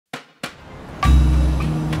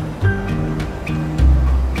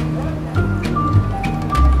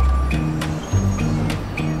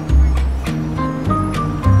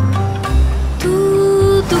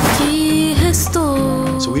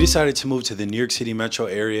We decided to move to the New York City metro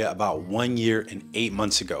area about 1 year and 8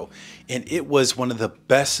 months ago, and it was one of the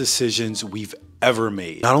best decisions we've ever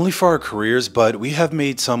made. Not only for our careers, but we have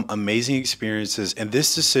made some amazing experiences, and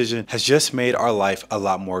this decision has just made our life a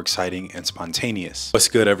lot more exciting and spontaneous. What's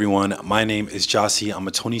good, everyone? My name is Gyasi. I'm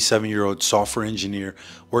a 27-year-old software engineer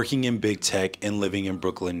working in big tech and living in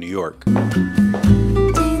Brooklyn, New York.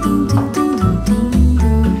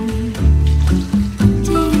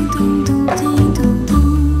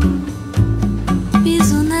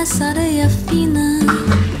 Areia fina,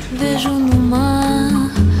 vejo no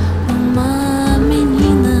mar uma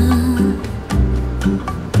menina,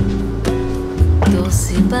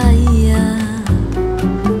 doce Bahia.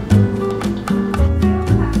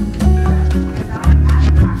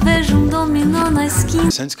 Vejo dominó na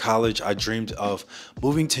esquina. Since college, I dreamed of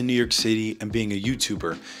moving to New York City and being a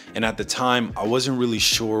YouTuber. And at the time, I wasn't really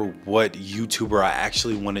sure what YouTuber I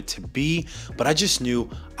actually wanted to be, but I just knew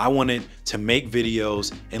I wanted to make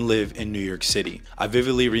videos and live in New York City. I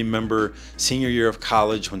vividly remember senior year of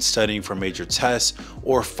college when studying for major tests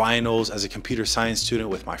or finals as a computer science student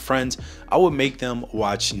with my friends. I would make them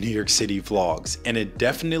watch New York City vlogs, and it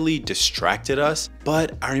definitely distracted us.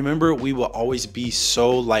 But I remember we will always be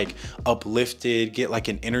so like uplifted, get like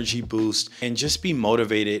an energy boost, and just be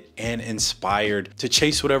motivated and inspired to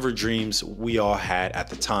chase whatever dreams we all had at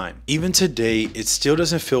the time. Even today, it still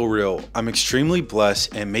doesn't feel real. I'm extremely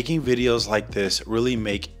blessed, and making videos like this really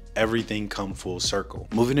make everything come full circle.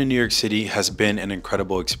 Moving to New York City has been an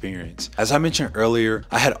incredible experience. As I mentioned earlier,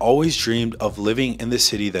 I had always dreamed of living in the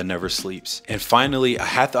city that never sleeps. And finally, I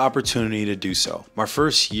had the opportunity to do so. My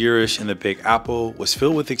first year-ish in the Big Apple was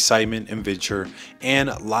filled with excitement and venture and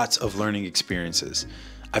lots of learning experiences.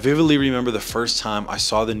 I vividly remember the first time I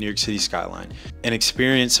saw the New York City skyline and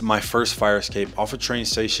experienced my first fire escape off a train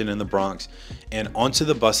station in the Bronx and onto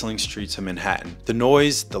the bustling streets of Manhattan. The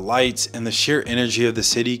noise, the lights, and the sheer energy of the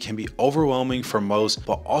city can be overwhelming for most,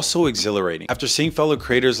 but also exhilarating. After seeing fellow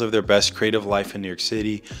creators live their best creative life in New York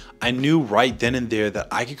City, I knew right then and there that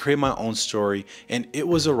I could create my own story, and it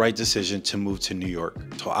was a right decision to move to New York.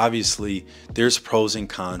 So obviously, there's pros and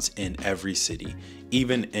cons in every city,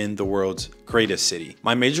 even in the world's greatest city.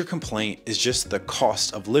 My major complaint is just the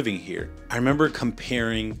cost of living here. I remember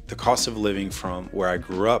comparing the cost of living from where I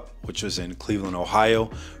grew up, which was in Cleveland,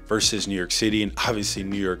 Ohio, versus New York City, and obviously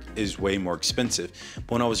New York is way more expensive.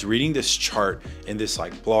 But when I was reading this chart in this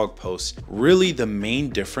like blog post, really the main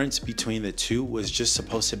difference between the two was just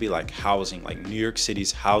supposed to be like housing. Like New York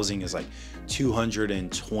City's housing is like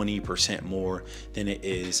 220% more than it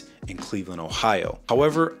is in Cleveland, Ohio.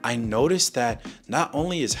 However, I noticed that not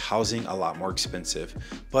only is housing a lot more expensive,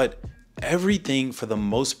 but everything for the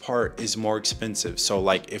most part is more expensive. So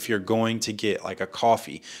like if you're going to get like a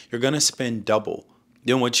coffee, you're gonna spend double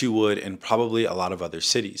than what you would in probably a lot of other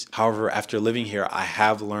cities. However, after living here, I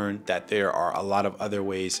have learned that there are a lot of other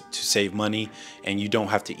ways to save money, and you don't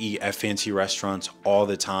have to eat at fancy restaurants all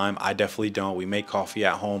the time. I definitely don't. We make coffee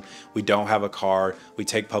at home. We don't have a car. We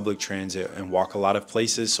take public transit and walk a lot of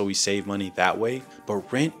places, so we save money that way.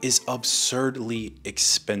 But rent is absurdly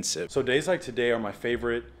expensive. So days like today are my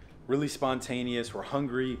favorite. Really spontaneous. We're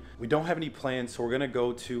hungry. We don't have any plans, so we're gonna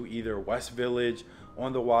go to either West Village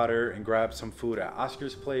on the water and grab some food at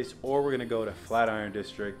Oscar's place, or we're gonna go to Flatiron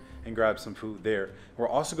District and grab some food there. We're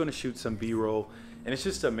also gonna shoot some B-roll, and it's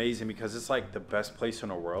just amazing because it's like the best place in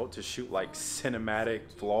the world to shoot like cinematic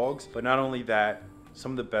vlogs, but not only that,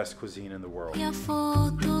 some of the best cuisine in the world.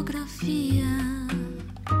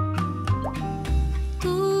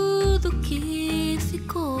 Tudo que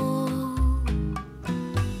ficou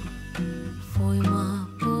foi uma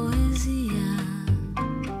poesia,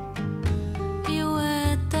 e o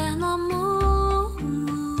eterno amor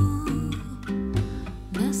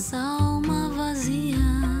dessa alma vazia,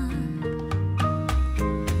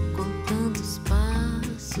 com tantos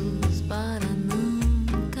passos para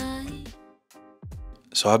não cair.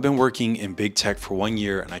 So I've been working in big tech for 1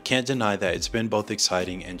 year, and I can't deny that it's been both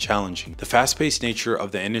exciting and challenging. The fast-paced nature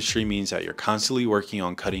of the industry means that you're constantly working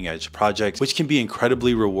on cutting-edge projects, which can be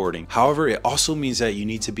incredibly rewarding. However, it also means that you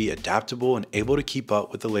need to be adaptable and able to keep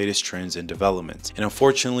up with the latest trends and developments. And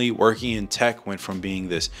unfortunately, working in tech went from being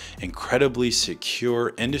this incredibly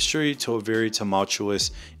secure industry to a very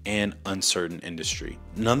tumultuous and uncertain industry.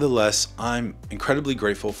 Nonetheless, I'm incredibly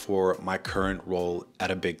grateful for my current role at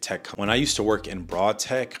a big tech company. When I used to work in broad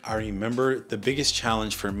tech, I remember the biggest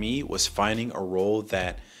challenge for me was finding a role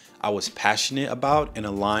that I was passionate about and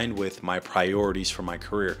aligned with my priorities for my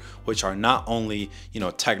career, which are not only,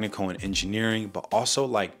 technical and engineering, but also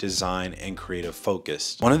like design and creative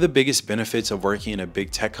focus. One of the biggest benefits of working in a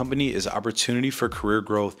big tech company is opportunity for career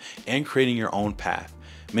growth and creating your own path.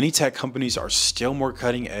 Many tech companies are still more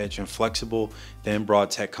cutting edge and flexible than broad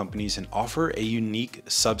tech companies and offer a unique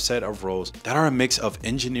subset of roles that are a mix of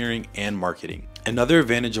engineering and marketing. Another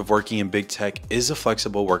advantage of working in big tech is a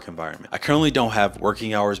flexible work environment. I currently don't have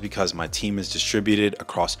working hours because my team is distributed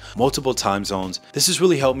across multiple time zones. This has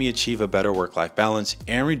really helped me achieve a better work-life balance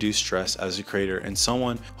and reduce stress as a creator and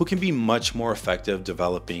someone who can be much more effective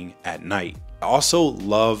developing at night. I also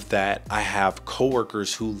love that I have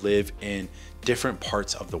coworkers who live in different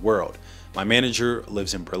parts of the world. My manager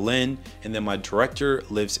lives in Berlin, and then my director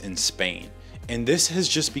lives in Spain. And this has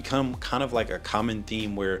just become kind of like a common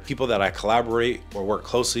theme where people that I collaborate or work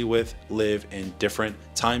closely with live in different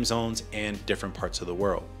time zones and different parts of the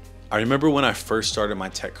world. I remember when I first started my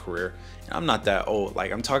tech career, and I'm not that old,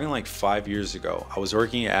 like I'm talking like 5 years ago. I was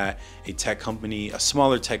working at a tech company, a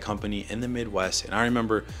smaller tech company in the Midwest, and I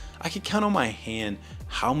remember I could count on my hand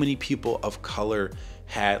how many people of color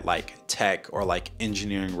had like tech or like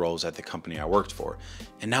engineering roles at the company I worked for.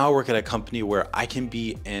 And now I work at a company where I can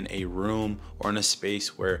be in a room or in a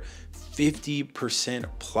space where 50%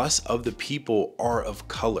 plus of the people are of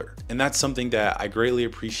color. And that's something that I greatly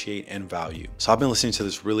appreciate and value. So I've been listening to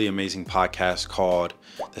this really amazing podcast called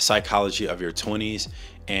The Psychology of Your 20s.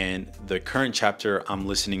 And the current chapter I'm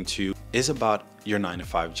listening to is about your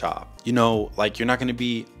 9-to-5 job. You know, like you're not gonna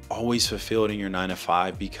be always fulfilled in your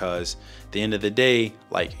 9-to-5 because at the end of the day,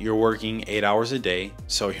 like you're working 8 hours a day.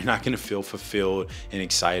 So you're not gonna feel fulfilled and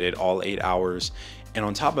excited all 8 hours. And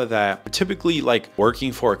on top of that, we're typically like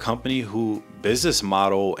working for a company who business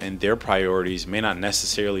model and their priorities may not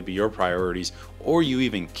necessarily be your priorities or you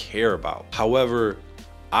even care about. However,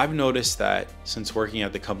 I've noticed that since working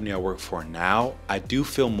at the company I work for now, I do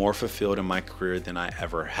feel more fulfilled in my career than I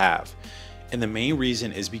ever have. And the main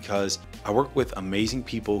reason is because I work with amazing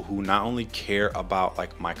people who not only care about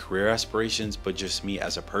like my career aspirations, but just me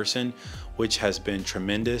as a person, which has been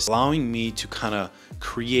tremendous, allowing me to kind of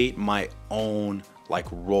create my own like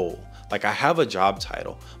role. Like I have a job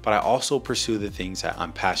title, but I also pursue the things that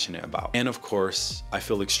I'm passionate about. And of course, I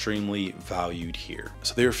feel extremely valued here.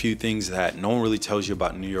 So there are a few things that no one really tells you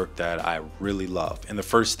about New York that I really love. And the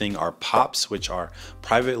first thing are POPs, which are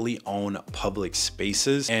privately owned public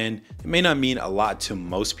spaces. And it may not mean a lot to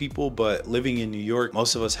most people, but living in New York,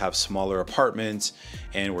 most of us have smaller apartments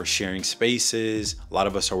and we're sharing spaces. A lot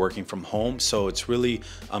of us are working from home. So it's really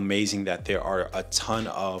amazing that there are a ton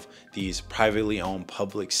of these privately owned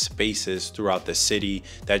public spaces throughout the city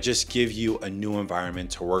that just give you a new environment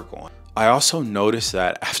to work on. I also noticed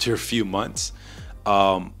that after a few months,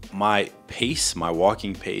 my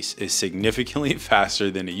walking pace is significantly faster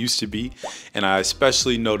than it used to be. And I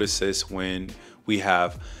especially notice this when we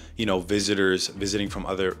have, you know, visitors visiting from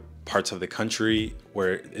other parts of the country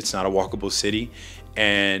where it's not a walkable city.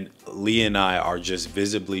 And Lee and I are just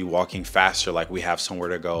visibly walking faster, like we have somewhere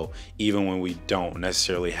to go, even when we don't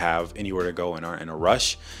necessarily have anywhere to go and are in a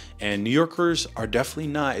rush. And New Yorkers are definitely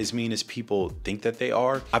not as mean as people think that they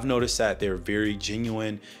are. I've noticed that they're very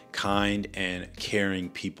genuine, kind, and caring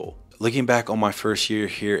people. Looking back on my first year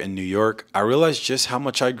here in New York, I realized just how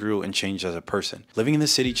much I grew and changed as a person. Living in the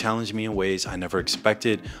city challenged me in ways I never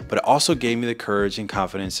expected, but it also gave me the courage and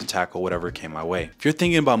confidence to tackle whatever came my way. If you're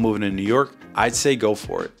thinking about moving to New York, I'd say go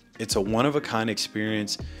for it. It's a one-of-a-kind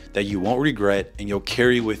experience that you won't regret and you'll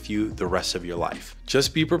carry with you the rest of your life.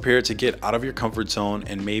 Just be prepared to get out of your comfort zone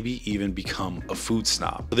and maybe even become a food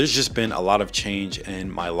snob. There's just been a lot of change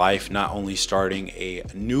in my life, not only starting a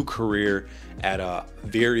new career at a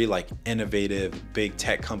very like innovative big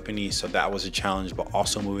tech company, so that was a challenge, but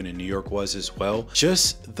also moving to New York was as well.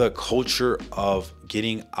 Just the culture of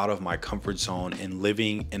getting out of my comfort zone and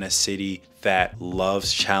living in a city that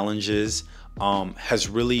loves challenges has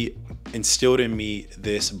really instilled in me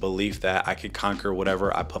this belief that I could conquer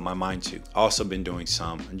whatever I put my mind to. I've also been doing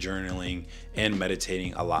some journaling and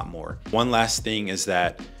meditating a lot more. One last thing is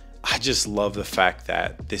that I just love the fact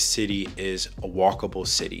that this city is a walkable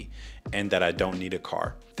city and that I don't need a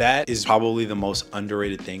car. That is probably the most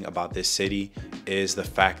underrated thing about this city, is the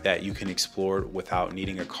fact that you can explore without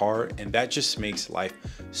needing a car. And that just makes life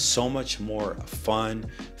so much more fun,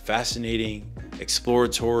 fascinating,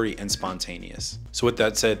 exploratory, and spontaneous. So with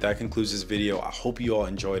that said, that concludes this video. I hope you all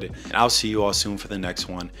enjoyed it, and I'll see you all soon for the next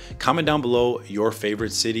one. Comment down below your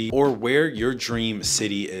favorite city or where your dream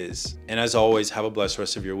city is. And as always, have a blessed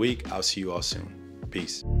rest of your week. I'll see you all soon.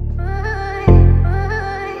 Peace.